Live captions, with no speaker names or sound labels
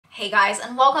Hey guys,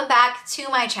 and welcome back to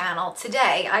my channel.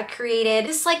 Today I created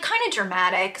this like kind of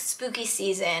dramatic, spooky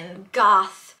season,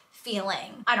 goth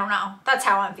feeling. I don't know, that's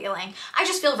how I'm feeling. I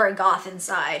just feel very goth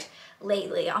inside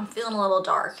lately. I'm feeling a little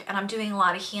dark and I'm doing a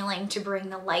lot of healing to bring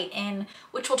the light in,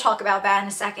 which we'll talk about that in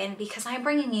a second because I'm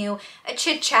bringing you a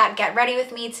chit chat get ready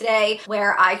with me today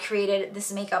where I created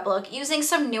this makeup look using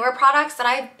some newer products that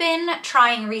I've been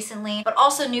trying recently, but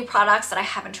also new products that I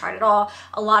haven't tried at all.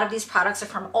 A lot of these products are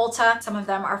from Ulta. Some of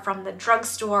them are from the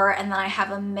drugstore, and then I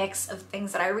have a mix of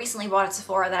things that I recently bought at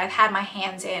Sephora that I've had my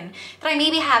hands in that I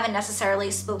maybe haven't necessarily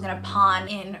spoken upon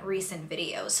in recent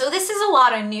videos. So this is a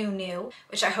lot of new,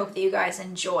 which I hope that you guys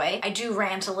enjoy. I do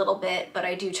rant a little bit, but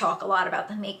I do talk a lot about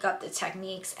the makeup, the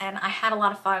techniques, and I had a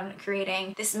lot of fun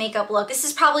creating this makeup look. This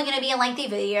is probably going to be a lengthy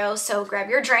video, so grab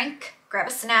your drink, grab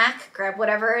a snack, grab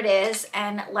whatever it is,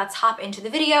 and let's hop into the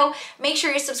video. Make sure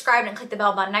you're subscribed and click the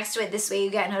bell button next to it. This way you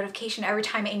get a notification every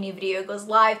time a new video goes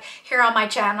live here on my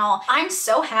channel. I'm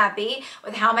so happy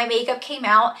with how my makeup came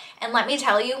out, and let me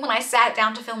tell you, when I sat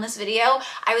down to film this video,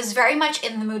 I was very much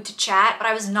in the mood to chat, but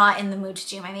I was not in the mood to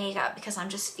do my makeup because I'm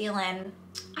just feeling,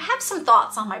 I have some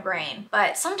thoughts on my brain,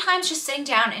 but sometimes just sitting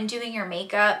down and doing your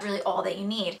makeup really all that you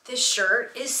need. This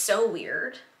shirt is so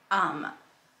weird.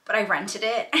 But I rented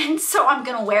it and so I'm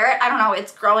gonna wear it. I don't know,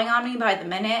 it's growing on me by the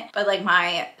minute, but like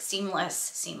my my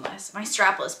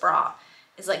strapless bra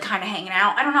is like kind of hanging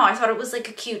out. I don't know, I thought it was like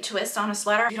a cute twist on a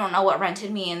sweater. If you don't know what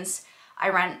rented means, I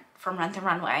rent from Rent the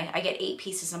Runway. I get 8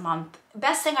 pieces a month.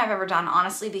 Best thing I've ever done,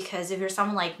 honestly, because if you're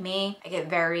someone like me, I get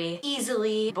very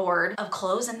easily bored of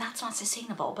clothes and that's not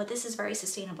sustainable, but this is very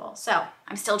sustainable. So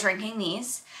I'm still drinking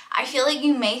these. I feel like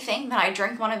you may think that I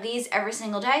drink one of these every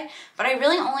single day, but I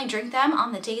really only drink them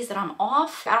on the days that I'm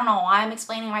off. I don't know why I'm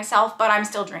explaining myself, but I'm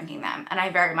still drinking them and I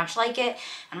very much like it.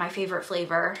 And my favorite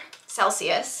flavor,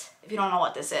 Celsius, if you don't know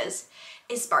what this is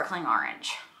sparkling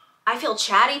orange. I feel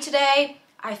chatty today.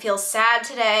 I feel sad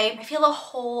today. I feel a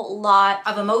whole lot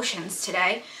of emotions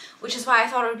today, which is why I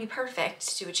thought it would be perfect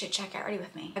to do a chit chat get ready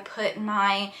with me. I put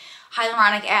my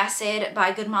hyaluronic acid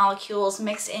by Good Molecules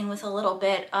mixed in with a little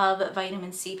bit of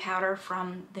vitamin C powder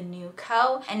from the new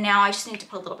Co. And now I just need to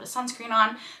put a little bit of sunscreen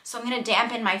on. So I'm gonna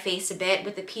dampen my face a bit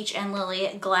with the Peach and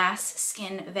Lily Glass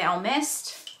Skin Veil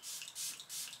Mist.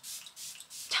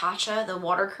 Tatcha, the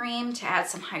water cream, to add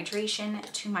some hydration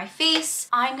to my face.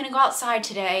 I'm gonna go outside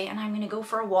today and I'm gonna go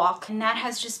for a walk, and that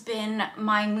has just been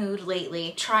my mood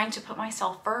lately, trying to put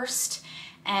myself first,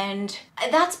 and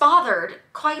that's bothered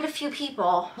quite a few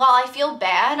people. While I feel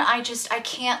bad, I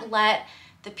can't let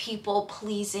the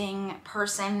people-pleasing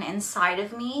person inside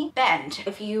of me bend.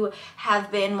 If you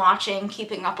have been watching,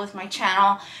 keeping up with my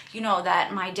channel, you know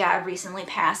that my dad recently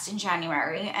passed in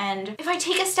January, and if I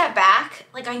take a step back,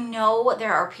 like, I know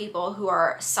there are people who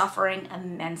are suffering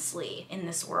immensely in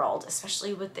this world,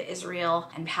 especially with the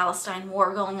Israel and Palestine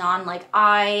war going on. Like,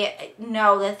 I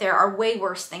know that there are way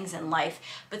worse things in life,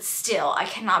 but still, I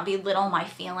cannot belittle my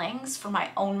feelings for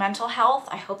my own mental health.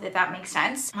 I hope that that makes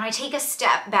sense. When I take a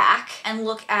step back and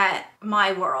look at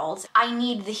my world, I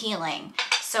need the healing.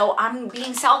 So I'm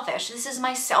being selfish. This is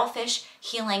my selfish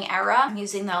healing era. I'm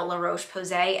using the La Roche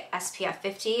Posay SPF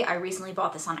 50. I recently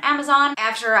bought this on Amazon.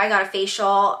 After I got a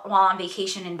facial while on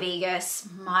vacation in Vegas,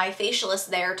 my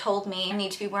facialist there told me I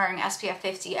need to be wearing SPF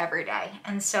 50 every day.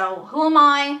 And so who am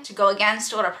I to go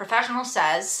against what a professional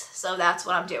says? So that's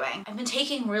what I'm doing. I've been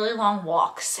taking really long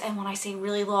walks. And when I say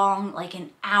really long, like an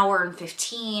hour and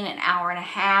 15, an hour and a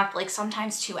half, like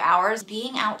sometimes 2 hours.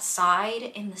 Being outside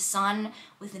in the sun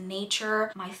with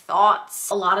nature, my thoughts.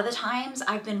 A lot of the times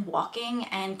I've been walking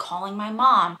and calling my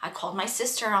mom. I called my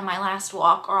sister on my last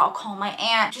walk, or I'll call my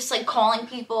aunt. Just like calling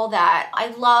people that I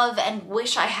love and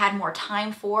wish I had more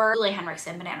time for. Really,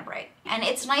 Henricksen, Banana Bright. And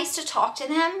it's nice to talk to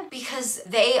them because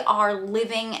they are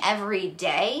living every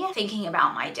day thinking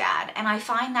about my dad. And I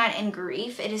find that in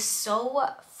grief, it is so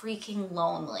freaking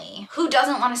lonely. Who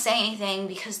doesn't want to say anything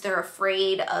because they're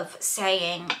afraid of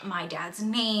saying my dad's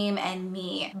name and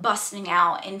me busting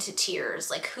out into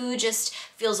tears? Like, who just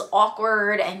feels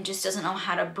awkward and just doesn't know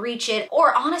how to breach it?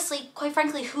 Or honestly, quite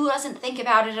frankly, who doesn't think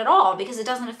about it at all because it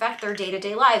doesn't affect their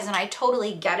day-to-day lives? And I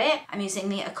totally get it. I'm using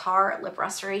the Akar Lip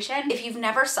Restoration. If you've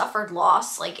never suffered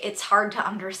loss, like, it's hard to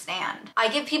understand. I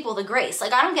give people the grace.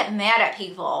 Like, I don't get mad at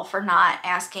people for not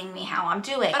asking me how I'm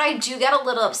doing, but I do get a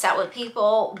little upset with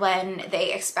people when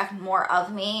they expect more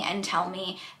of me and tell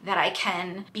me that I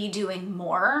can be doing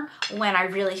more when I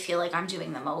really feel like I'm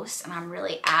doing the most and I'm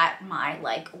really at my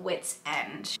like wit's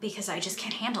end because I just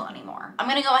can't handle anymore. I'm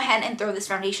gonna go ahead and throw this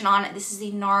foundation on. This is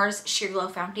the Nars Sheer Glow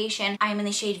Foundation. I am in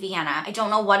the shade Vienna. I don't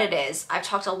know what it is. I've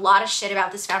talked a lot of shit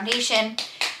about this foundation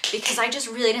because I just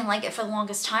really didn't like it for the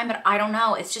longest time, but I don't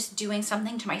know, it's just doing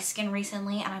something to my skin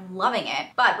recently and I'm loving it.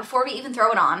 But before we even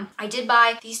throw it on, I did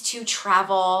buy these 2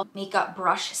 travel makeup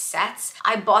brush sets.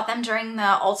 I bought them during the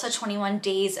Ulta 21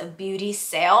 Days of Beauty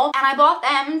sale, and I bought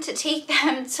them to take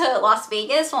them to Las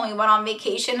Vegas when we went on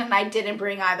vacation, and I didn't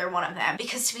bring either one of them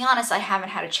because, to be honest, I haven't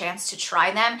had a chance to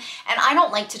try them, and I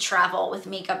don't like to travel with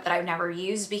makeup that I've never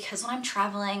used because when I'm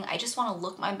traveling, I just want to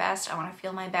look my best, I want to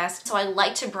feel my best. So I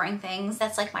like to bring things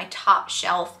that's like my top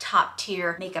shelf, top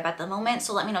tier makeup at the moment.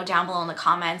 So let me know down below in the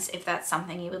comments if that's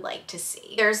something you would like to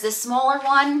see. There's this smaller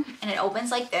one and it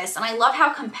opens like this, and I love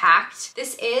how compact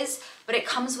this is, but it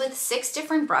comes with 6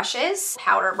 different brushes.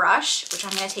 Powder brush, which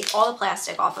I'm gonna take all the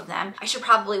plastic off of them. I should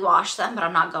probably wash them, but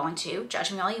I'm not going to.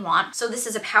 Judge me all you want. So this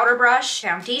is a powder brush,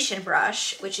 foundation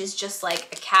brush, which is just like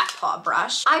a cat paw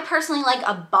brush. I personally like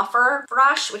a buffer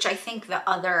brush, which I think the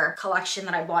other collection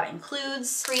that I bought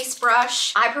includes. Crease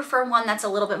brush. I prefer one that's a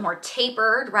little bit more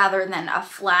tapered rather than a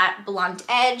flat blunt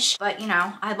edge, but you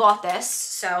know, I bought this,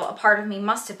 so a part of me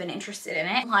must have been interested in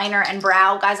it. Liner and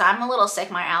brow. Guys, I'm a little sick.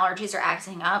 My allergies are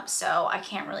acting up, so I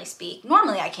can't really speak.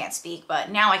 Normally I can't speak,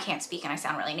 but now I can't speak and I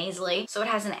sound really nasally. So it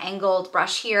has an angled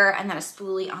brush here and then a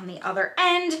spoolie on the other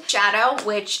end. Shadow,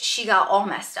 which she got all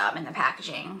messed up in the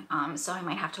packaging, so I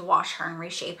might have to wash her and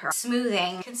reshape her.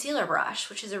 Smoothing concealer brush,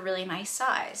 which is a really nice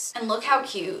size. And look how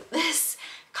cute this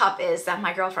cup is that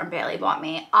my girlfriend Bailey bought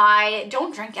me. I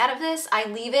don't drink out of this. I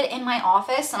leave it in my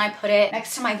office and I put it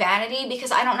next to my vanity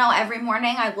because I don't know, every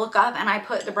morning I look up and I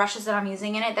put the brushes that I'm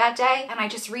using in it that day and I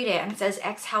just read it and it says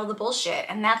exhale the bullshit,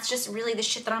 and that's just really the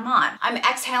shit that I'm on. I'm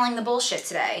exhaling the bullshit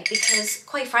today because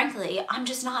quite frankly, I'm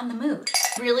just not in the mood.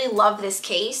 Really love this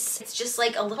case. It's just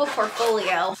like a little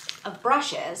portfolio of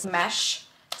brushes. Mesh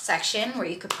section where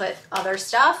you could put other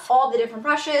stuff, all the different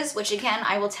brushes, which again,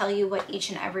 I will tell you what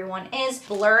each and every one is.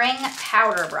 Blurring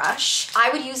powder brush. I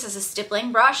would use as a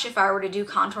stippling brush if I were to do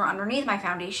contour underneath my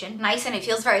foundation. Nice, and it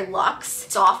feels very luxe.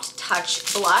 Soft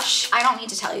touch blush. I don't need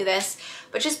to tell you this,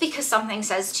 but just because something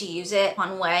says to use it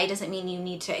one way doesn't mean you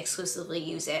need to exclusively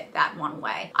use it that one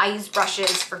way. I use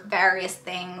brushes for various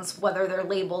things, whether they're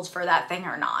labeled for that thing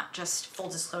or not, just full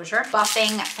disclosure.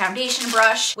 Buffing foundation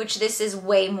brush, which this is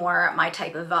way more my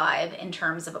type of vibe in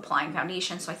terms of applying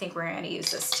foundation, so I think we're gonna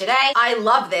use this today. I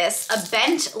love this. A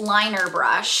bent liner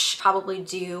brush, probably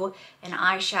do an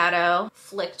eyeshadow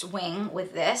flicked wing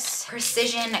with this.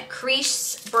 Precision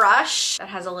crease brush that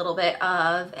has a little bit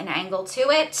of an angle to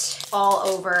it. All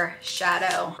over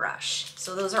shadow brush.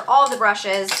 So those are all the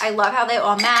brushes. I love how they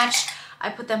all match. I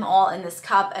put them all in this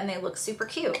cup and they look super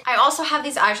cute. I also have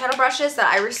these eyeshadow brushes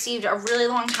that I received a really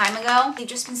long time ago. They've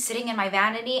just been sitting in my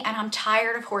vanity and I'm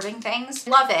tired of hoarding things.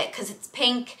 Love it because it's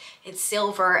pink, it's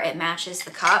silver, it matches the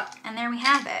cup, and there we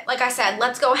have it. Like I said,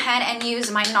 let's go ahead and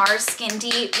use my Nars Skin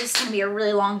Deep. This is gonna be a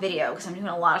really long video because I'm doing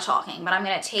a lot of talking, but I'm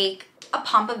gonna take a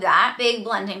pump of that big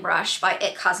blending brush by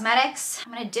It Cosmetics.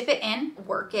 I'm gonna dip it in,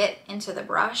 work it into the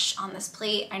brush on this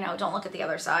plate. I know, don't look at the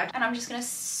other side. And I'm just gonna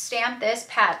stamp this,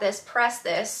 pat this, press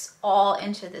this all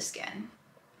into the skin.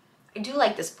 I do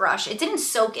like this brush. It didn't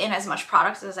soak in as much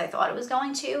product as I thought it was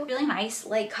going to. Really nice,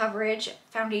 light coverage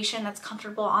foundation that's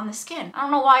comfortable on the skin. I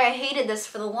don't know why I hated this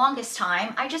for the longest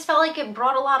time. I just felt like it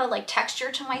brought a lot of like texture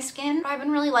to my skin, but I've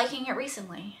been really liking it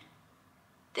recently.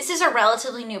 This is a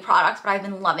relatively new product, but I've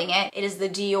been loving it. It is the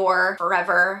Dior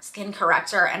Forever Skin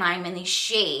Corrector, and I'm in the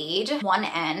shade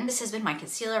 1N. This has been my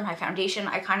concealer, my foundation.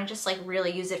 I kind of just like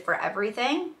really use it for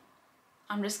everything.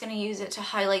 I'm just gonna use it to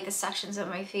highlight the sections of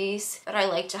my face that I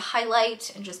like to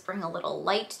highlight and just bring a little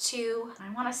light to. I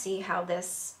wanna see how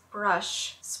this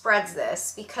brush spreads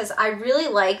this because I really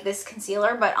like this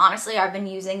concealer, but honestly, I've been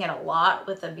using it a lot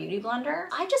with a beauty blender.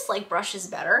 I just like brushes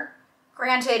better.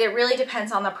 Granted, it really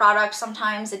depends on the product.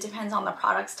 Sometimes it depends on the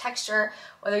product's texture,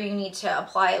 whether you need to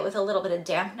apply it with a little bit of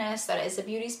dampness that is a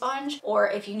beauty sponge, or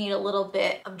if you need a little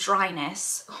bit of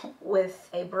dryness with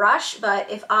a brush. But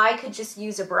if I could just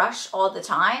use a brush all the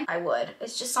time, I would.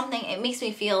 It's just something, it makes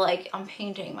me feel like I'm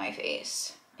painting my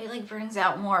face. It like brings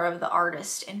out more of the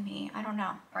artist in me. I don't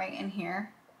know, right in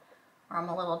here where I'm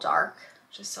a little dark,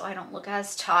 just so I don't look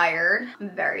as tired. I'm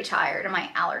very tired and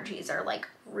my allergies are like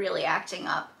really acting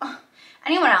up.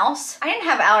 Anyone else? I didn't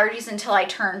have allergies until I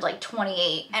turned like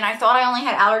 28, and I thought I only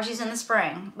had allergies in the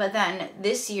spring, but then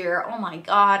this year, oh my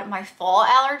god, my fall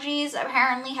allergies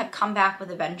apparently have come back with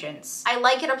a vengeance. I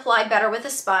like it applied better with a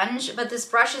sponge, but this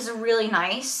brush is really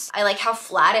nice. I like how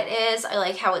flat it is. I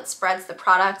like how it spreads the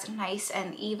product nice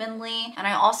and evenly, and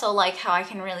I also like how I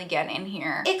can really get in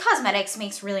here. It Cosmetics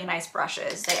makes really nice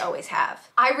brushes. They always have.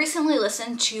 I recently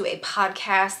listened to a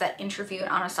podcast that interviewed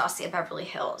Anastasia Beverly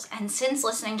Hills, and since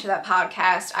listening to that podcast,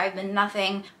 podcast, I've been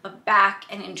nothing but back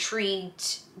and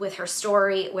intrigued with her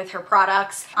story, with her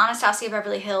products. Anastasia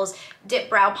Beverly Hills Dip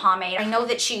Brow Pomade. I know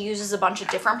that she uses a bunch of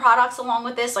different products along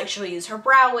with this, like she'll use her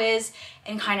Brow Wiz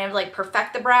and kind of like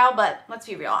perfect the brow, but let's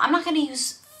be real, I'm not gonna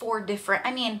use 4 different,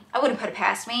 I mean, I wouldn't put it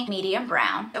past me. Medium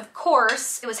brown. Of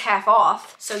course, it was half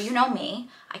off, so you know me,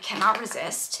 I cannot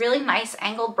resist. Really nice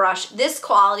angled brush. This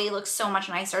quality looks so much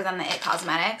nicer than the It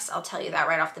Cosmetics, I'll tell you that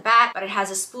right off the bat, but it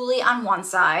has a spoolie on one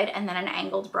side and then an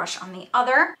angled brush on the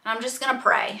other. And I'm just gonna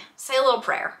pray, say a little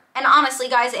prayer. And honestly,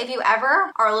 guys, if you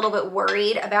ever are a little bit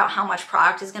worried about how much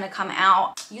product is gonna come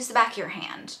out, use the back of your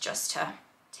hand just to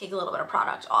take a little bit of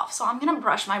product off. So I'm gonna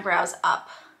brush my brows up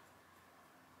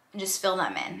and just fill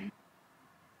them in.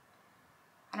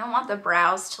 I don't want the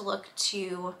brows to look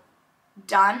too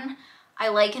done. I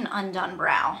like an undone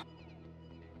brow.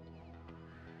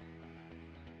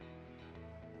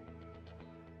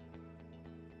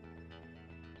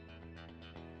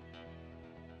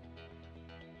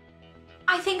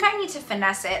 I think I need to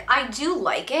finesse it. I do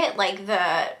like it, like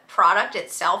the product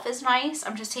itself is nice.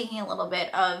 I'm just taking a little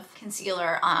bit of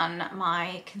concealer on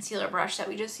my concealer brush that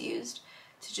we just used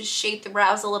to just shape the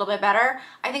brows a little bit better.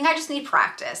 I think I just need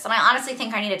practice. And I honestly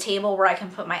think I need a table where I can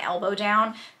put my elbow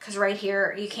down, because right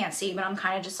here, you can't see, but I'm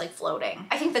kind of just like floating.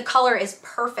 I think the color is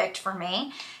perfect for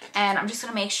me. And I'm just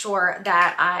gonna make sure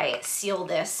that I seal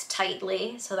this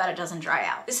tightly so that it doesn't dry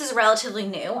out. This is relatively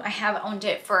new. I have owned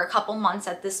it for a couple months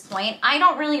at this point. I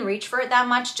don't really reach for it that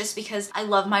much just because I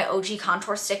love my OG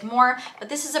contour stick more, but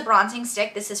this is a bronzing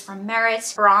stick. This is from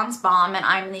Merit Bronze Bomb, and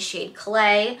I'm in the shade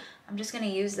Clay. I'm just gonna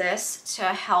use this to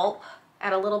help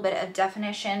add a little bit of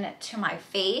definition to my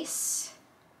face.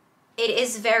 It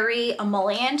is very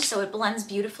emollient, so it blends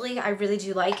beautifully. I really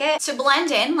do like it. To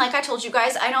blend in, like I told you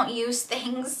guys, I don't use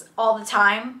things all the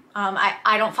time.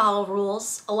 I don't follow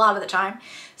rules a lot of the time.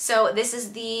 So this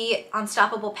is the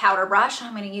Unstoppable Powder Brush.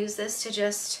 I'm gonna use this to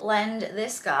just blend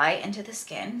this guy into the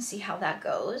skin, see how that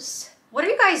goes. What are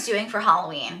you guys doing for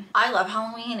Halloween? I love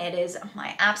Halloween. It is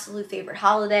my absolute favorite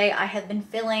holiday. I have been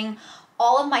filling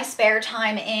all of my spare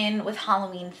time in with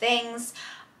Halloween things.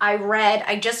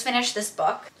 I just finished this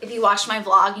book. If you watched my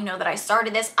vlog, you know that I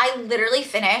started this. I literally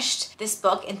finished this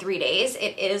book in 3 days.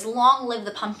 It is Long Live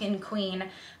the Pumpkin Queen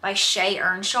by Shea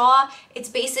Ernshaw. It's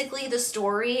basically the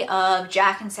story of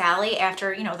Jack and Sally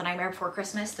after, you know, The Nightmare Before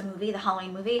Christmas, the movie, the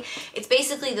Halloween movie. It's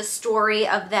basically the story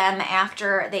of them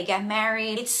after they get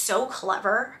married. It's so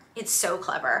clever. It's so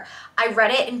clever. I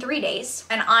read it in 3 days,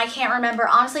 and I can't remember,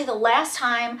 honestly, the last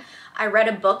time I read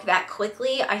a book that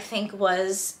quickly, I think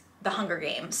was The Hunger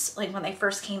Games, like when they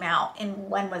first came out. And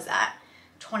when was that?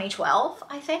 2012,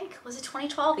 I think? Was it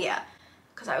 2012? Yeah,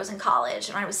 because I was in college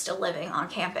and I was still living on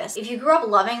campus. If you grew up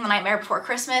loving The Nightmare Before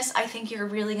Christmas, I think you're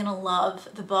really gonna love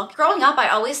the book. Growing up, I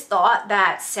always thought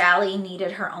that Sally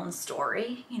needed her own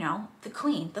story. You know, the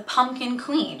queen, the pumpkin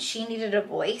queen. She needed a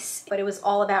voice, but it was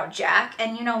all about Jack.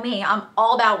 And you know me, I'm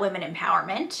all about women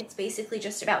empowerment. It's basically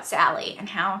just about Sally and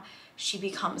how she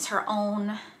becomes her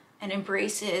own and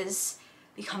embraces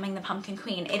becoming the pumpkin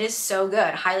queen. It is so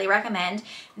good. Highly recommend.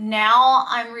 Now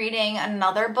I'm reading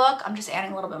another book. I'm just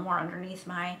adding a little bit more underneath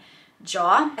my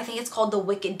jaw. I think it's called The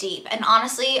Wicked Deep. And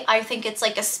honestly, I think it's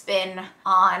like a spin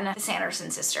on the Sanderson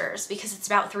sisters, because it's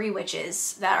about 3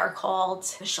 witches that are called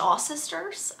the Shaw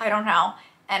sisters. I don't know.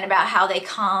 And about how they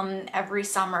come every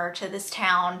summer to this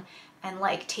town and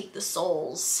like take the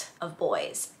souls of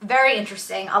boys. Very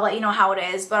interesting. I'll let you know how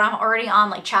it is, but I'm already on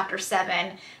like chapter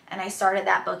 7 and I started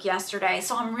that book yesterday.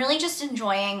 So I'm really just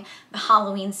enjoying the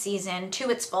Halloween season to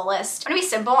its fullest. I'm gonna be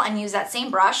simple and use that same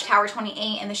brush, Tower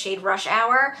 28 in the shade Rush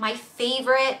Hour. My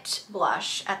favorite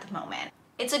blush at the moment.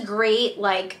 It's a great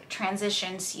like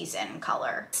transition season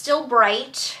color. Still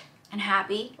bright and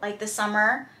happy like the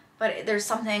summer, but there's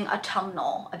something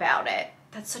autumnal about it.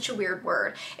 That's such a weird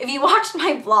word. If you watched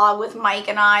my vlog with Mike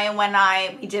and I, when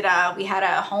we did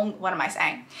a home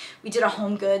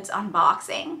goods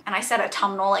unboxing, and I said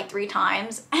autumnal like 3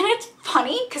 times, and it's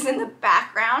funny because in the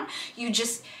background, you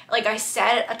just, like I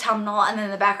said autumnal, and then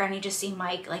in the background you just see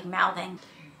Mike like mouthing.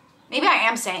 Maybe I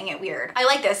am saying it weird. I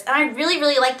like this, and I really,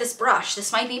 really like this brush.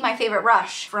 This might be my favorite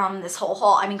brush from this whole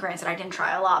haul. I mean, granted, I didn't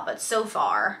try a lot, but so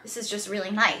far, this is just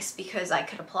really nice because I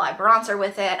could apply bronzer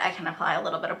with it. I can apply a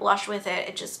little bit of blush with it.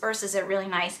 It just disperses it really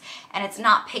nice, and it's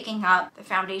not picking up the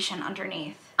foundation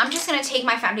underneath. I'm just gonna take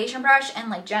my foundation brush and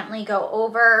like gently go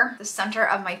over the center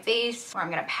of my face where I'm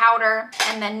gonna powder.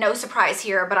 And then no surprise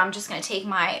here, but I'm just gonna take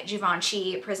my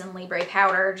Givenchy Prison Libre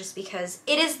powder just because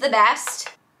it is the best.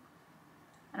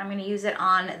 And I'm gonna use it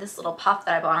on this little puff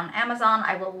that I bought on Amazon.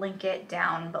 I will link it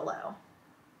down below.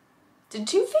 Did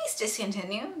Too Faced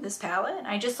discontinue this palette?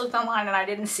 I just looked online and I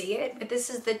didn't see it, but this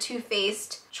is the Too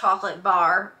Faced Chocolate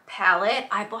Bar palette.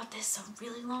 I bought this a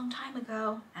really long time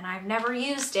ago and I've never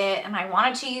used it, and I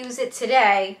wanted to use it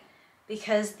today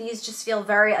because these just feel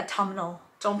very autumnal.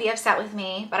 Don't be upset with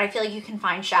me, but I feel like you can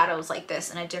find shadows like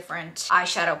this in a different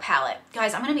eyeshadow palette.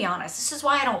 Guys, I'm gonna be honest, this is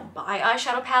why I don't buy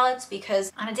eyeshadow palettes,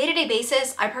 because on a day-to-day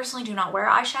basis, I personally do not wear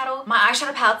eyeshadow. My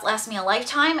eyeshadow palettes last me a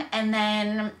lifetime, and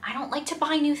then I don't like to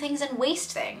buy new things and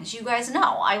waste things. You guys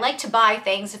know, I like to buy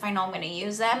things if I know I'm gonna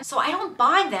use them. So I don't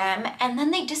buy them, and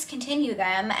then they discontinue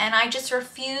them, and I just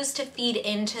refuse to feed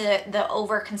into the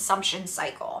overconsumption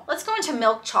cycle. Let's go into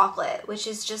Milk Chocolate, which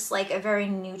is just like a very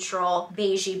neutral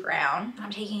beigey brown.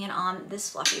 I'm taking it on this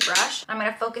fluffy brush. I'm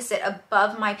gonna focus it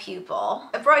above my pupil.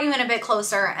 I brought you in a bit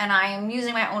closer and I'm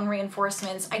using my own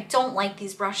reinforcements. I don't like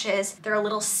these brushes. They're a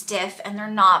little stiff and they're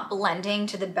not blending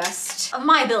to the best of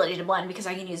my ability to blend because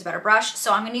I can use a better brush.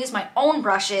 So I'm gonna use my own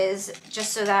brushes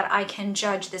just so that I can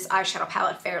judge this eyeshadow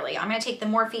palette fairly. I'm gonna take the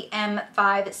Morphe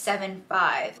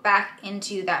M575 back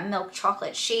into that Milk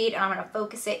Chocolate shade and I'm gonna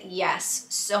focus it, yes,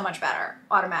 so much better,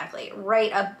 automatically,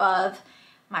 right above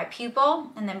my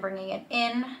pupil, and then bringing it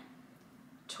in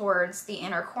towards the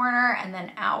inner corner and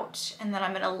then out, and then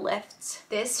I'm gonna lift.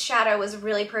 This shadow is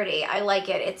really pretty. I like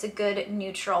it. It's a good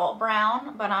neutral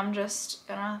brown, but I'm just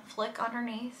gonna flick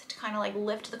underneath to kind of like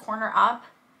lift the corner up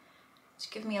to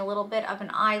give me a little bit of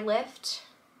an eye lift.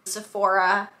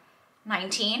 Sephora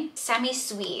 19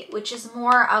 Semi-Sweet, which is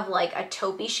more of like a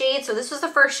taupey shade. So this was the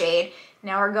first shade.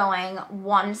 Now we're going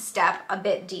one step a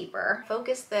bit deeper.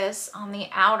 Focus this on the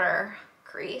outer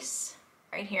crease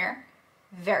right here.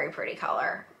 Very pretty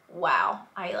color. Wow,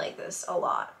 I like this a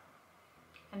lot.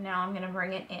 And now I'm gonna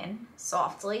bring it in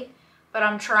softly, but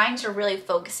I'm trying to really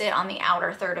focus it on the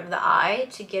outer third of the eye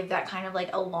to give that kind of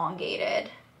like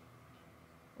elongated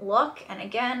look. And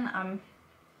again, I'm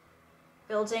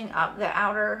building up the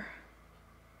outer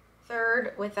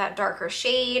third with that darker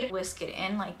shade. Whisk it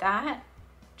in like that,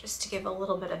 just to give a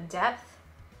little bit of depth,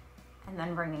 and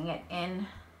then bringing it in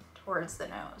towards the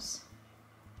nose.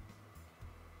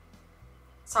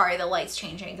 Sorry, the light's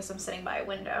changing because I'm sitting by a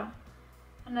window.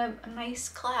 And a nice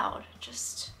cloud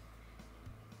just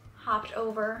hopped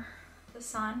over the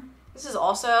sun. This is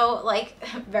also like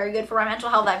very good for my mental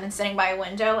health. I've been sitting by a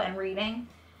window and reading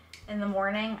in the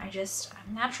morning.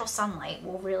 Natural sunlight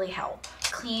will really help.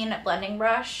 Clean blending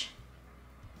brush.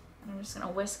 I'm just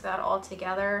gonna whisk that all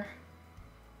together.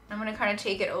 I'm gonna kind of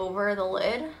take it over the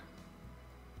lid.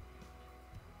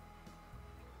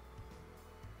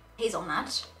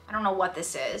 Hazelnut. I don't know what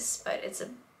this is, but it's a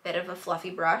bit of a fluffy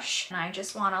brush. And I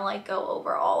just want to like go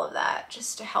over all of that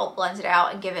just to help blend it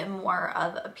out and give it more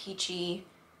of a peachy,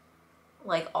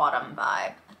 like autumn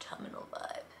vibe, autumnal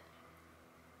vibe.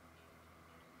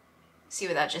 See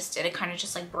what that just did? It kind of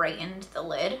just like brightened the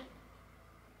lid.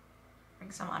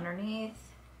 Bring some underneath.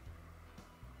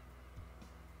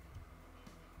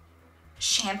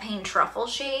 Champagne truffle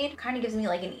shade kind of gives me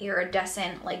like an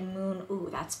iridescent like moon. Ooh,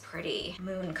 that's pretty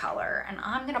moon color. And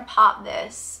I'm gonna pop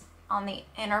this on the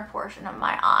inner portion of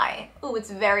my eye. Ooh, it's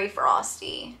very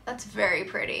frosty. That's very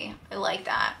pretty. I like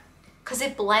that because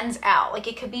it blends out. Like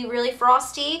it could be really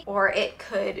frosty or it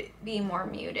could be more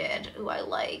muted. Ooh, I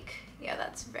like. Yeah,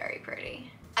 that's very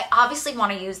pretty. I obviously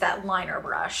want to use that liner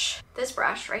brush. This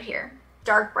brush right here.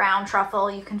 Dark brown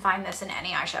truffle. You can find this in any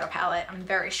eyeshadow palette, I'm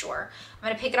very sure. I'm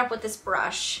gonna pick it up with this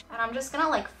brush and I'm just gonna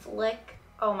like flick.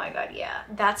 Oh my God, yeah,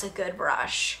 that's a good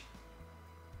brush.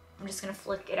 I'm just gonna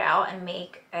flick it out and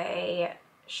make a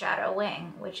shadow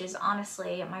wing, which is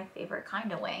honestly my favorite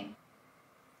kind of wing.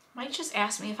 Might just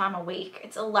ask me if I'm awake.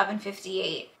 It's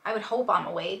 11:58. I would hope I'm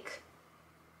awake.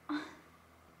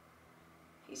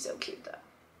 He's so cute though.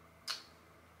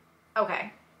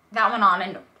 Okay, that went on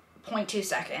in 0.2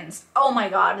 seconds. Oh my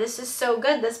God, this is so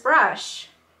good, this brush.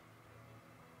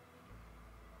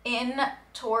 In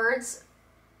towards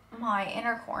my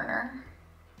inner corner,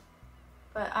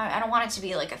 but I don't want it to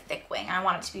be like a thick wing. I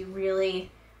want it to be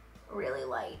really, really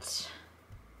light.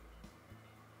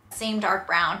 Same dark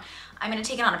brown. I'm gonna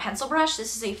take it on a pencil brush.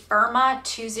 This is a Firma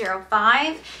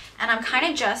 205, and I'm kind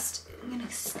of just, I'm gonna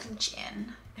scooch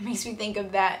in. It makes me think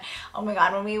of that, oh my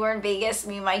God, when we were in Vegas,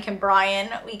 me, Mike, and Brian,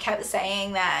 we kept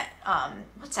saying that,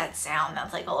 what's that sound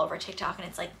that's like all over TikTok? And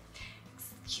it's like,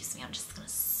 excuse me, I'm just gonna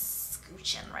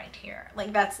scooch in right here.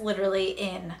 Like that's literally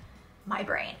in my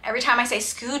brain. Every time I say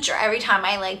scooch or every time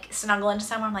I like snuggle into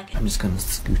someone, I'm like, I'm just gonna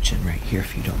scooch in right here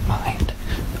if you don't mind.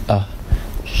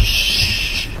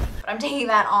 Shh. But I'm taking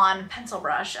that on pencil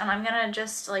brush and I'm gonna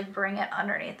just like bring it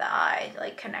underneath the eye,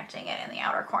 like connecting it in the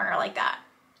outer corner like that.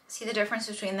 See the difference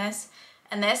between this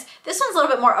And this one's a little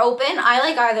bit more open. I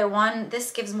like either one.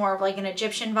 This gives more of like an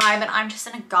Egyptian vibe, and I'm just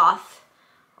in a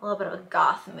little bit of a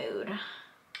goth mood.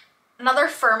 Another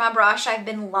Firma brush I've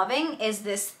been loving is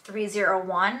this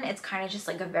 301. It's kind of just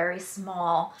like a very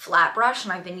small flat brush,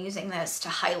 and I've been using this to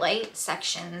highlight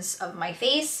sections of my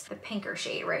face. The pinker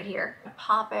shade right here. I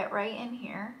pop it right in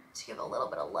here to give a little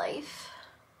bit of life.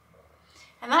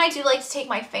 And then I do like to take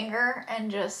my finger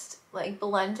and just like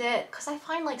blend it, because I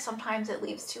find like sometimes it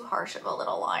leaves too harsh of a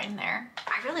little line there.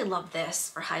 I really love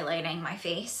this for highlighting my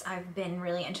face. I've been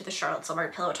really into the Charlotte Tilbury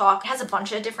Pillow Talk. It has a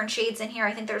bunch of different shades in here.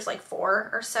 I think there's like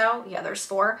 4 or so. Yeah, there's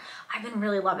 4. I've been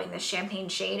really loving this champagne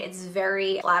shade. It's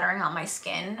very flattering on my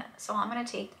skin. So I'm gonna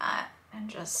take that and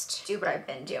just do what I've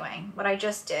been doing, what I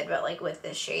just did, but like with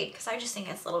this shade, because I just think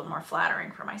it's a little bit more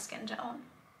flattering for my skin tone.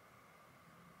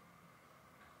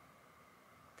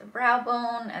 The brow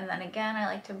bone, and then again I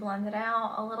like to blend it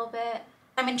out a little bit.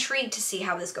 I'm intrigued to see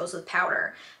how this goes with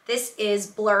powder. This is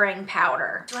blurring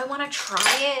powder. Do I want to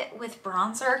try it with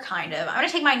bronzer? Kind of. I'm gonna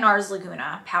take my Nars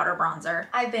Laguna powder bronzer.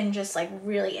 I've been just like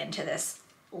really into this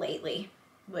lately,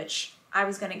 which I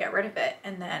was gonna get rid of it,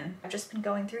 and then I've just been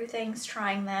going through things,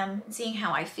 trying them, seeing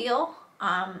how I feel.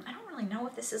 I don't really know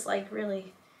if this is like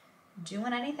really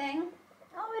doing anything.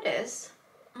 Oh, it is.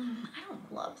 I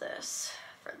don't love this.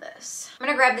 For this, I'm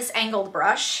gonna grab this angled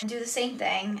brush and do the same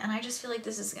thing, and I just feel like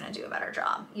this is gonna do a better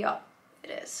job. Yup,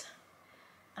 it is.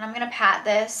 And I'm gonna pat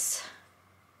this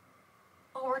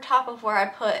over top of where I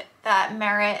put that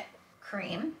Merit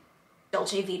cream,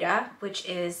 Dolce Vita, which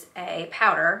is a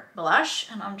powder blush,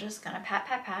 and I'm just gonna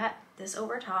pat this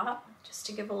over top just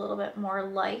to give a little bit more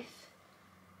life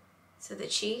to the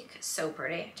cheek. So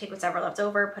pretty. Take what's ever left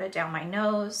over, put it down my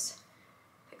nose,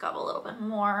 pick up a little bit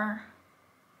more.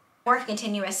 More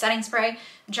continuous setting spray,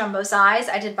 jumbo size.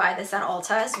 I did buy this at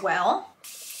Ulta as well.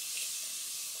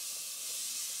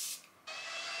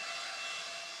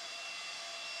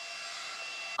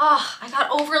 Oh, I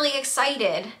got overly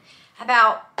excited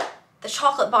about the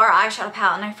chocolate bar eyeshadow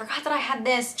palette, and I forgot that I had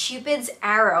this Cupid's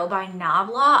Arrow by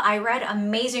Nabla. I read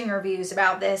amazing reviews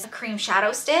about this cream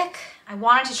shadow stick. I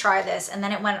wanted to try this, and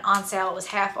then it went on sale. It was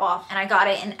half off, and I got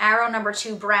it in Arrow number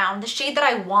 2 brown. The shade that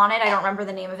I wanted, I don't remember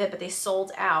the name of it, but they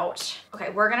sold out.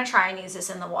 Okay, we're gonna try and use this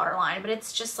in the waterline, but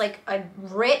it's just like a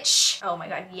rich, oh my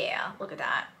God, yeah, look at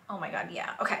that. Oh my God,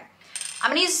 yeah, okay. I'm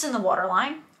gonna use this in the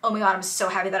waterline. Oh my God, I'm so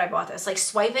happy that I bought this. Like,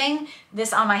 swiping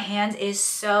this on my hands is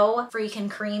so freaking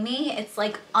creamy. It's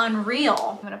like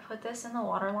unreal. I'm gonna put this in the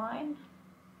waterline.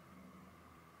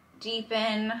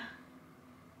 Deepen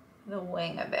the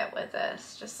wing a bit with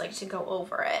this, just like to go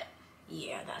over it.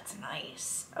 Yeah, that's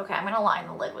nice. Okay, I'm gonna line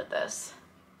the lid with this.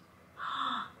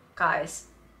 Guys,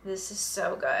 this is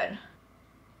so good.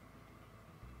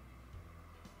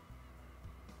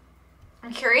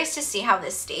 I'm curious to see how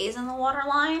this stays in the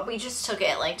waterline. We just took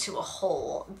it like to a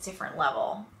whole different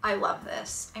level. I love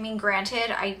this. I mean,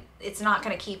 granted, it's not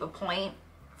gonna keep a point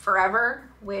forever,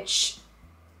 which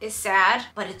is sad,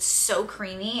 but it's so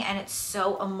creamy and it's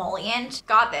so emollient.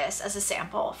 Got this as a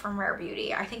sample from Rare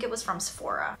Beauty. I think it was from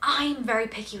Sephora. I'm very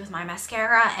picky with my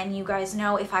mascara, and you guys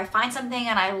know if I find something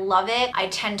and I love it, I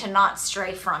tend to not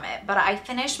stray from it. But I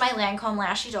finished my Lancome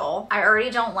Lashy Dole. I already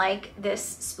don't like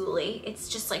this spoolie. It's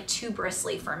just like too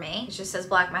bristly for me. It just says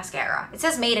black mascara. It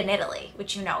says made in Italy,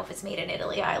 which, you know, if it's made in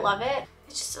Italy, I love it.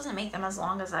 It just doesn't make them as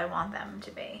long as I want them to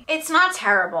be. It's not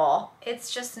terrible.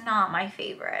 It's just not my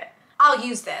favorite. I'll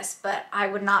use this, but I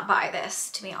would not buy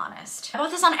this, to be honest. I bought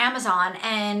this on Amazon,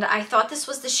 and I thought this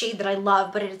was the shade that I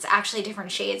love, but it's actually a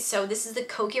different shade. So this is the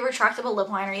Kokie Retractable Lip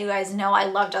Liner. You guys know I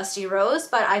love Dusty Rose,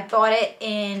 but I bought it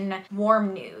in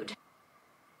Warm Nude.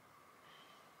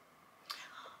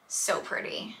 So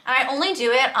pretty. And I only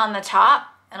do it on the top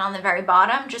and on the very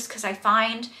bottom, just because I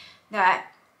find that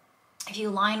if you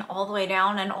line all the way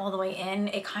down and all the way in,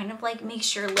 it kind of like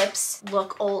makes your lips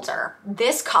look older.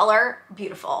 This color,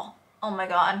 beautiful. Oh my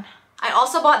God. I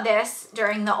also bought this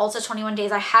during the Ulta 21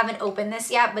 days. I haven't opened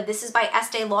this yet, but this is by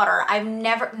Estee Lauder. I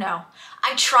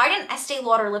tried an Estee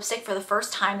Lauder lipstick for the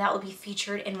first time. That will be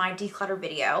featured in my declutter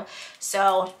video.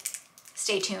 So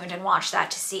stay tuned and watch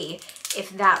that to see if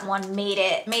that one made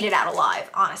it out alive.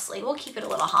 Honestly, we'll keep it a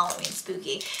little Halloween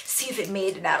spooky. See if it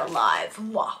made it out alive.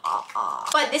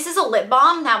 But this is a lip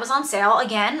balm that was on sale.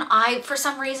 Again, I, for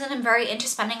some reason, am very into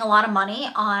spending a lot of money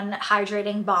on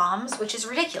hydrating balms, which is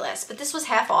ridiculous. But this was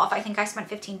half off. I think I spent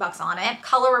 15 bucks on it.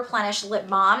 Color Replenish lip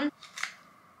balm.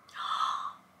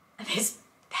 This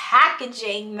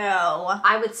packaging, though.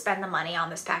 I would spend the money on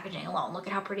this packaging alone. Look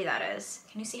at how pretty that is.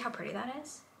 Can you see how pretty that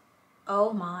is?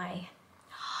 Oh my.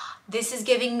 This is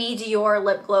giving me Dior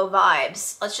lip glow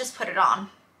vibes. Let's just put it on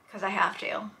because I have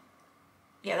to.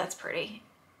 Yeah, that's pretty.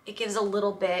 It gives a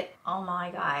little bit, oh my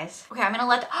guys. Okay, I'm gonna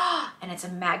let, and it's a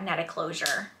magnetic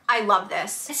closure. I love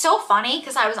this. It's so funny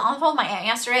because I was on the phone with my aunt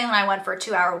yesterday when I went for a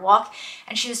 2-hour walk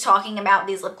and she was talking about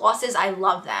these lip glosses. I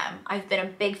love them. I've been a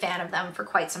big fan of them for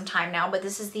quite some time now, but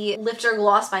this is the Lifter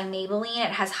Gloss by Maybelline.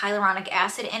 It has hyaluronic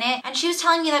acid in it. And she was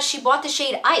telling me that she bought the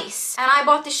shade Ice and I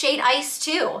bought the shade Ice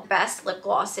too. Best lip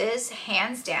glosses,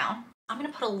 hands down. I'm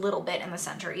gonna put a little bit in the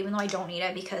center even though I don't need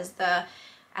it because the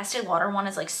Estee Lauder one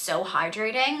is like so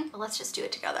hydrating. But let's just do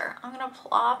it together. I'm gonna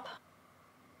plop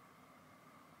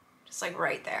just like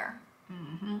right there.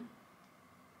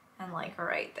 And like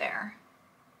right there.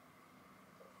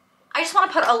 I just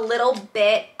want to put a little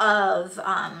bit of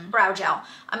brow gel.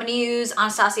 I'm gonna use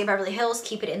Anastasia Beverly Hills,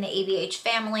 keep it in the ABH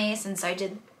family since I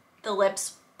did the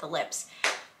lips.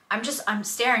 I'm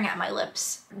staring at my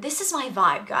lips. This is my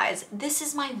vibe, guys. This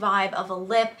is my vibe of a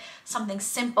lip, something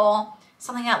simple,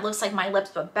 something that looks like my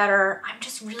lips but better. I'm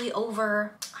really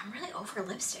over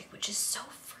lipstick, which is so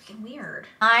freaking weird.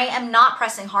 I am not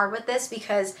pressing hard with this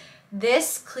because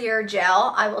this clear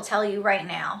gel, I will tell you right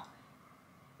now,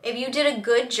 if you did a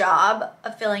good job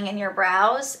of filling in your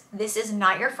brows, this is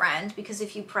not your friend because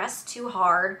if you press too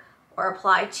hard or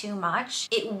apply too much,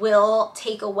 it will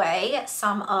take away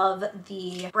some of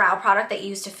the brow product that you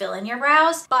use to fill in your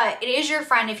brows. But it is your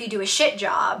friend if you do a shit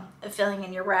job of filling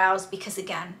in your brows because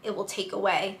again, it will take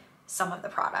away some of the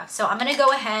product. So I'm gonna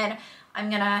go ahead, I'm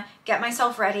gonna get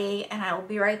myself ready and I will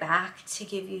be right back to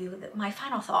give you my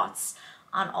final thoughts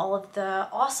on all of the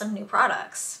awesome new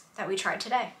products that we tried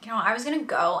today. You know, I was gonna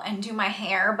go and do my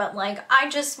hair, but like, I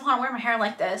just wanna wear my hair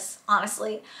like this,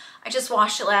 honestly. I just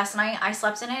washed it last night, I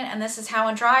slept in it, and this is how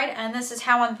it dried, and this is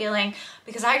how I'm feeling,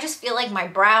 because I just feel like my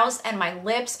brows and my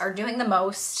lips are doing the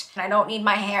most, and I don't need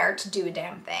my hair to do a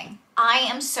damn thing. I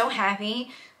am so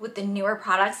happy with the newer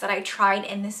products that I tried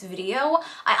in this video.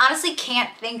 I honestly can't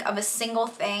think of a single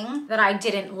thing that I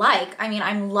didn't like. I mean,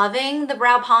 I'm loving the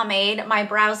brow pomade. My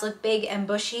brows look big and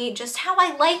bushy, just how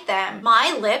I like them.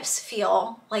 My lips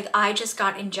feel like I just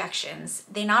got injections.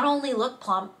 They not only look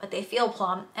plump, but they feel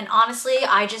plump. And honestly,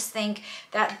 I just think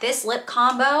that this lip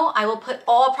combo, I will put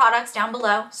all products down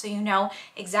below so you know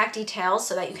exact details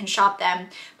so that you can shop them.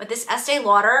 But this Estee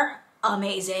Lauder,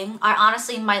 amazing. I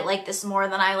honestly might like this more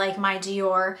than I like my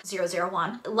Dior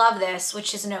 001. Love this,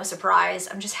 which is no surprise.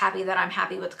 I'm just happy that I'm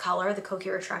happy with the color, the Kokie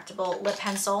retractable lip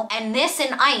pencil. And this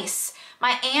in Ice.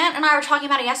 My aunt and I were talking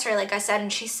about it yesterday, like I said,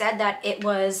 and she said that it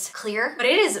was clear, but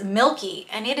it is milky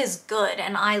and it is good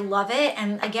and I love it.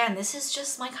 And again, this is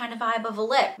just my kind of vibe of a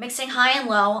lip. Mixing high and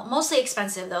low, mostly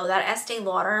expensive though. That Estee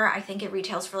Lauder, I think it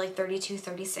retails for like 32,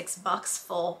 36 bucks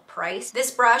full price. This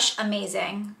brush,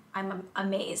 amazing. I'm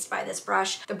amazed by this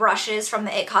brush. The brushes from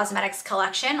the IT Cosmetics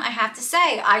collection, I have to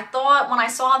say, I thought when I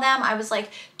saw them, I was like,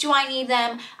 do I need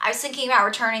them? I was thinking about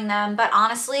returning them, but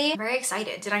honestly, I'm very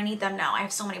excited. Did I need them? No, I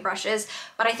have so many brushes,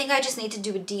 but I think I just need to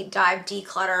do a deep dive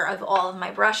declutter of all of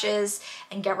my brushes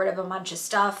and get rid of a bunch of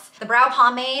stuff. The brow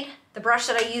pomade, the brush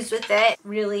that I used with it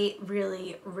really,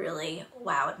 really, really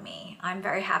wowed me. I'm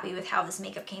very happy with how this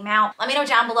makeup came out. Let me know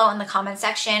down below in the comment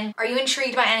section. Are you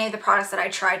intrigued by any of the products that I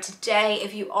tried today?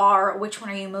 If you are, which one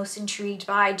are you most intrigued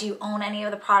by? Do you own any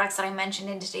of the products that I mentioned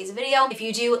in today's video? If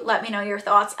you do, let me know your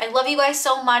thoughts. I love you guys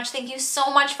so much. Thank you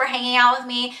so much for hanging out with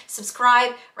me.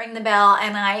 Subscribe, ring the bell,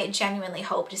 and I genuinely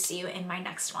hope to see you in my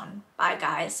next one. Bye,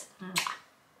 guys. Mwah.